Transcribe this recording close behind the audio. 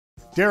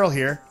Daryl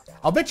here.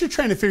 I'll bet you're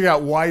trying to figure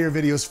out why your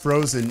video's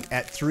frozen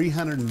at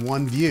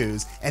 301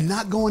 views and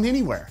not going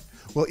anywhere.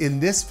 Well, in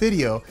this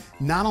video,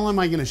 not only am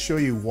I going to show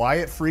you why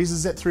it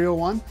freezes at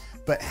 301,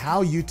 but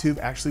how YouTube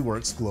actually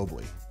works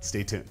globally.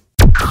 Stay tuned.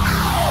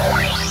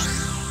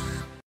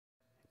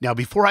 Now,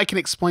 before I can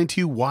explain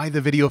to you why the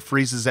video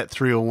freezes at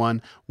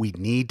 301, we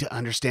need to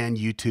understand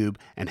YouTube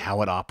and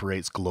how it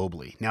operates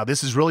globally. Now,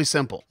 this is really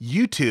simple.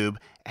 YouTube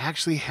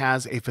actually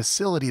has a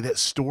facility that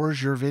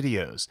stores your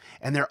videos,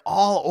 and they're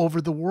all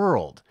over the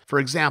world. For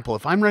example,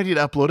 if I'm ready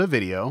to upload a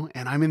video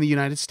and I'm in the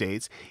United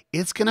States,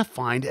 it's going to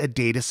find a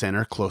data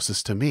center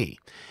closest to me.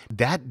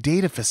 That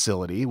data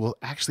facility will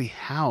actually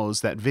house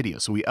that video.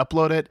 So we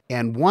upload it,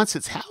 and once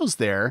it's housed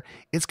there,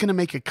 it's going to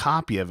make a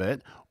copy of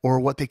it, or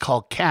what they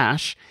call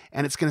cache,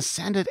 and it's going to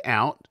send it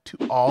out to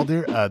all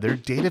their other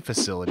data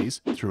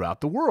facilities throughout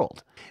the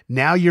world.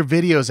 Now your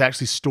video is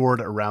actually stored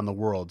around the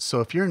world.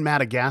 So if you're in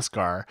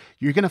Madagascar,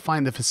 you're going to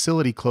find the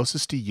facility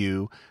closest to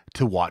you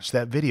to watch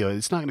that video.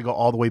 It's not going to go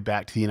all the way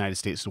back to the United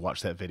States to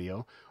watch that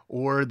video,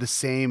 or the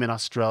same in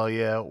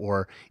Australia,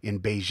 or in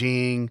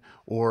Beijing,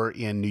 or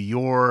in New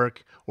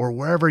York, or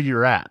wherever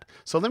you're at.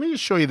 So let me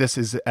just show you this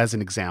as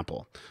an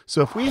example.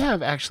 So if we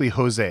have actually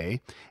Jose,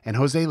 and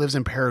Jose lives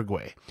in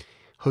Paraguay.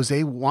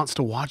 Jose wants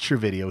to watch your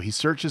video. He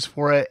searches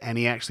for it and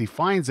he actually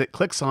finds it,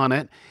 clicks on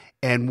it,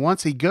 and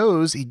once he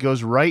goes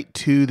right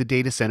to the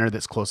data center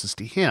that's closest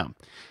to him.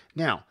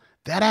 Now,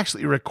 that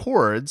actually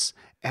records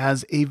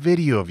as a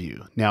video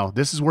view. Now,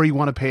 this is where you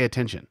want to pay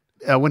attention.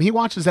 When he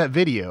watches that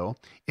video,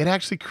 it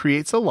actually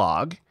creates a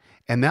log,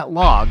 and that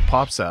log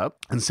pops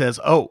up and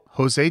says, oh,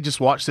 Jose just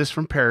watched this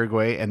from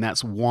Paraguay, and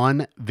that's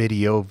one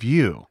video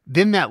view.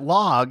 Then that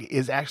log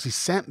is actually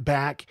sent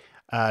back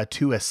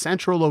to a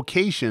central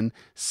location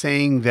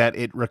saying that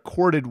it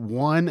recorded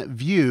one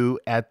view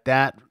at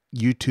that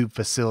YouTube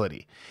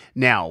facility.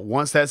 Now,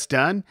 once that's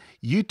done,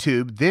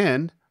 YouTube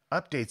then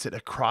updates it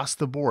across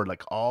the board,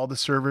 like all the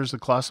servers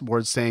across the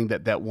board, saying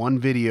that that one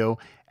video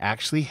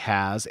actually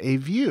has a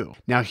view.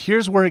 Now,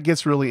 here's where it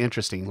gets really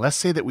interesting. Let's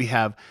say that we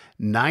have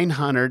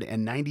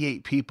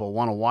 998 people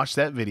want to watch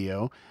that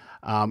video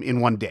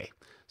in one day.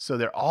 So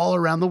they're all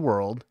around the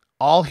world,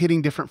 all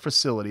hitting different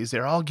facilities.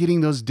 They're all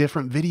getting those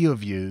different video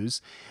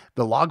views.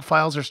 The log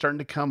files are starting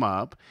to come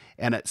up,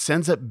 and it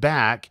sends it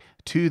back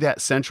to that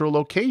central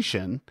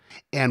location.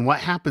 And what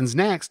happens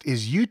next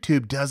is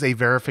YouTube does a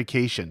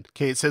verification.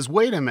 Okay, it says,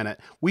 wait a minute,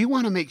 we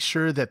want to make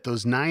sure that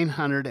those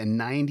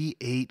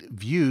 998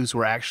 views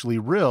were actually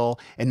real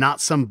and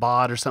not some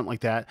bot or something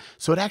like that.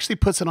 So it actually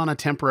puts it on a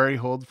temporary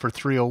hold for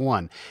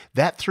 301.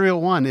 That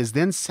 301 is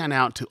then sent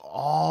out to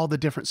all the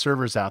different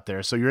servers out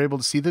there. So you're able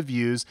to see the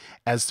views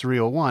as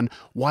 301,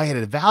 while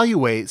it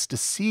evaluates to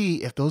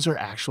see if those are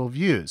actual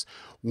views.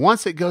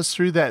 Once it goes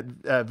through that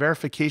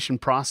verification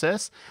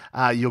process,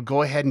 you'll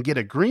go ahead and get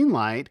a green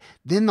light,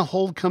 then the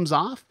hold comes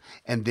off,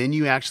 and then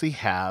you actually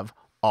have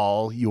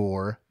all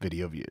your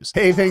video views.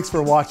 Hey, thanks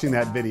for watching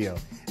that video.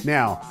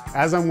 Now,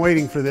 as I'm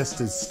waiting for this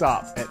to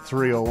stop at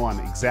 301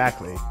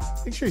 exactly,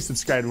 make sure you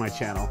subscribe to my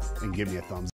channel and give me a thumbs up.